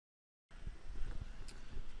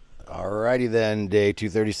Alrighty then, day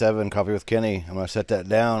 237, Coffee with Kenny. I'm going to set that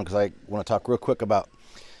down because I want to talk real quick about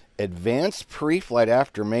advanced pre-flight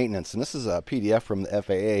after maintenance. And this is a PDF from the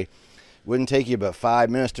FAA. Wouldn't take you about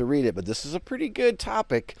 5 minutes to read it, but this is a pretty good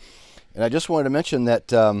topic. And I just wanted to mention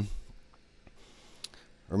that,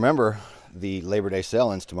 remember, the Labor Day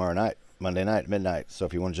sale ends tomorrow night, Monday night, midnight. So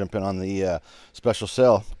if you want to jump in on the special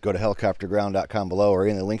sale, go to helicopterground.com below or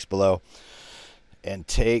in the links below and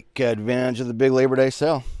take advantage of the big Labor Day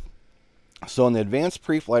sale. So in the advanced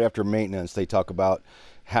pre-flight after maintenance, they talk about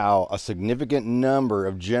how a significant number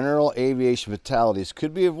of general aviation fatalities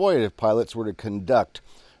could be avoided if pilots were to conduct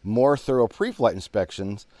more thorough pre-flight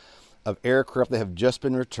inspections of aircraft that have just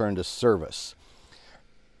been returned to service.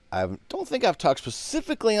 I don't think I've talked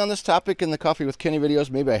specifically on this topic in the Coffee with Kenny videos.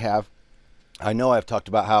 Maybe I have. I know I've talked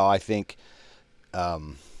about how I think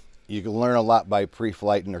you can learn a lot by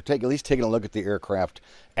pre-flighting, or at least taking a look at the aircraft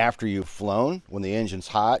after you've flown, when the engine's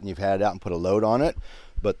hot and you've had it out and put a load on it.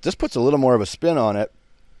 But this puts a little more of a spin on it.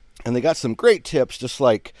 And they got some great tips, just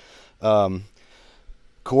like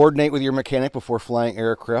coordinate with your mechanic before flying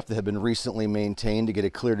aircraft that have been recently maintained to get a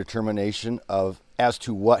clear determination as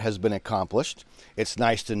to what has been accomplished. It's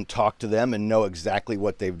nice to talk to them and know exactly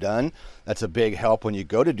what they've done. That's a big help when you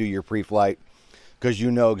go to do your pre-flight, because you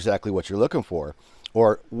know exactly what you're looking for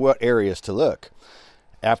or what areas to look.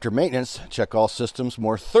 After maintenance, check all systems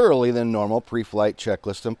more thoroughly than normal pre-flight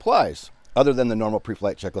checklist implies. Other than the normal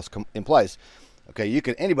pre-flight checklist implies. Okay,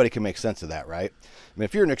 anybody can make sense of that, right? I mean,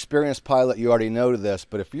 if you're an experienced pilot, you already know this,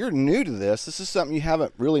 but if you're new to this, this is something you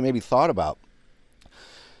haven't really maybe thought about.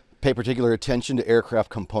 Pay particular attention to aircraft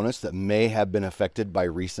components that may have been affected by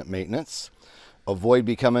recent maintenance. Avoid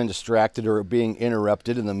becoming distracted or being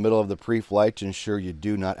interrupted in the middle of the pre-flight to ensure you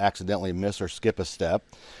do not accidentally miss or skip a step.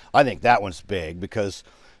 I think that one's big because,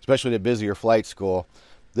 especially at a busier flight school,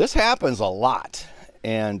 this happens a lot.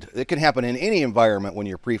 And it can happen in any environment when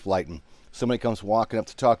you're pre-flighting. Somebody comes walking up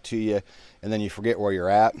to talk to you, and then you forget where you're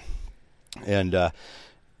at. And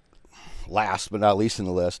last but not least in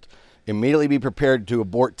the list, immediately be prepared to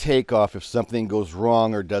abort takeoff if something goes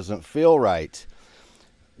wrong or doesn't feel right.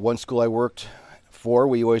 One school I worked for,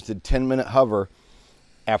 we always did 10-minute hover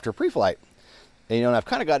after pre-flight. And, I've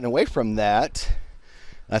kind of gotten away from that.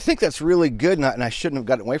 And I think that's really good, and I shouldn't have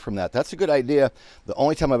gotten away from that. That's a good idea. The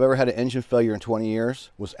only time I've ever had an engine failure in 20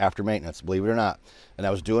 years was after maintenance, believe it or not. And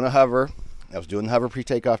I was doing a hover. I was doing the hover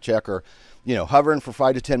pre-takeoff check, or, hovering for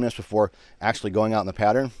 5 to 10 minutes before actually going out in the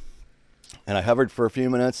pattern. And I hovered for a few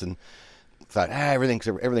minutes and thought,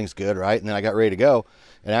 everything's good, right? And then I got ready to go.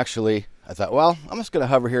 And actually, I thought, well, I'm just going to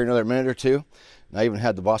hover here another minute or two. And I even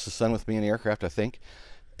had the boss's son with me in the aircraft, I think.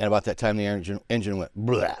 And about that time, the engine went,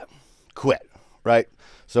 blah, quit, right?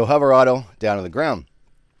 So hover auto, down to the ground.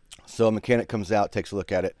 So a mechanic comes out, takes a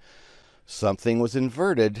look at it. Something was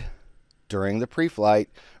inverted during the pre-flight,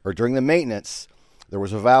 or during the maintenance. There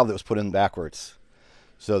was a valve that was put in backwards.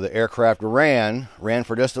 So the aircraft ran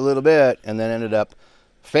for just a little bit, and then ended up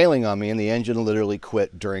failing on me, and the engine literally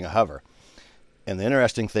quit during a hover. And the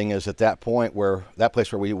interesting thing is, at that point, that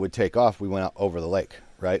place where we would take off, we went out over the lake,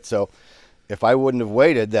 right? So if I wouldn't have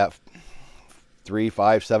waited that 3,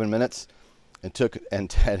 5, 7 minutes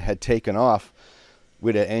and had taken off,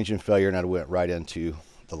 we'd had engine failure, and I'd went right into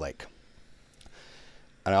the lake.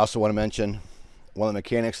 And I also want to mention one of the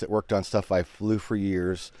mechanics that worked on stuff I flew for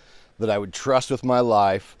years that I would trust with my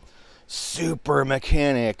life, super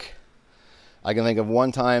mechanic. I can think of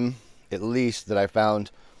one time at least that I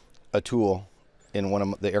found a tool in one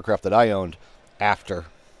of the aircraft that I owned after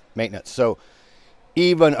maintenance. So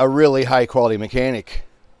even a really high quality mechanic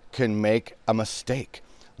can make a mistake,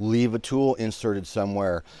 leave a tool inserted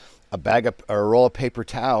somewhere, a roll of paper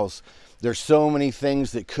towels. There's so many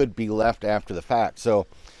things that could be left after the fact. So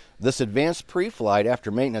this advanced pre-flight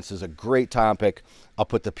after maintenance is a great topic. I'll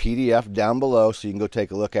put the PDF down below so you can go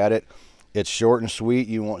take a look at it. It's short and sweet.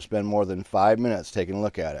 You won't spend more than 5 minutes taking a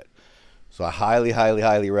look at it. So I highly, highly,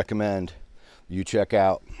 highly recommend you check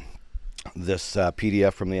out this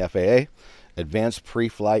PDF from the FAA, Advanced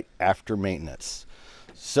Pre-Flight After Maintenance.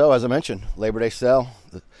 So as I mentioned, Labor Day sale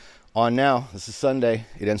on now. This is Sunday.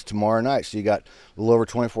 It ends tomorrow night. So you got a little over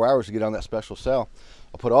 24 hours to get on that special sale.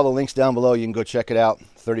 I'll put all the links down below. You can go check it out.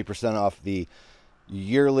 30% off the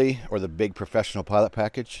yearly or the big professional pilot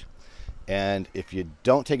package. And if you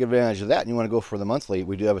don't take advantage of that and you want to go for the monthly,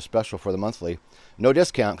 we do have a special for the monthly. No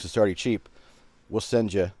discount because it's already cheap. We'll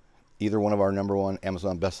send you either one of our #1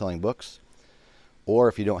 Amazon best-selling books, or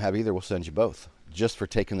if you don't have either, we'll send you both. Just for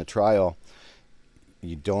taking the trial,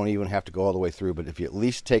 you don't even have to go all the way through, but if you at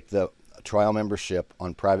least take the trial membership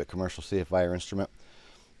on private commercial CFI or instrument,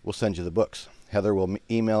 we'll send you the books. Heather will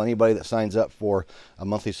email anybody that signs up for a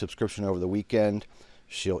monthly subscription over the weekend.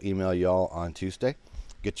 She'll email y'all on Tuesday,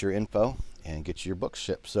 get your info, and get your books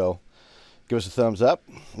shipped. So give us a thumbs up,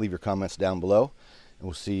 leave your comments down below, and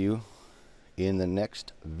we'll see you in the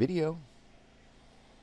next video.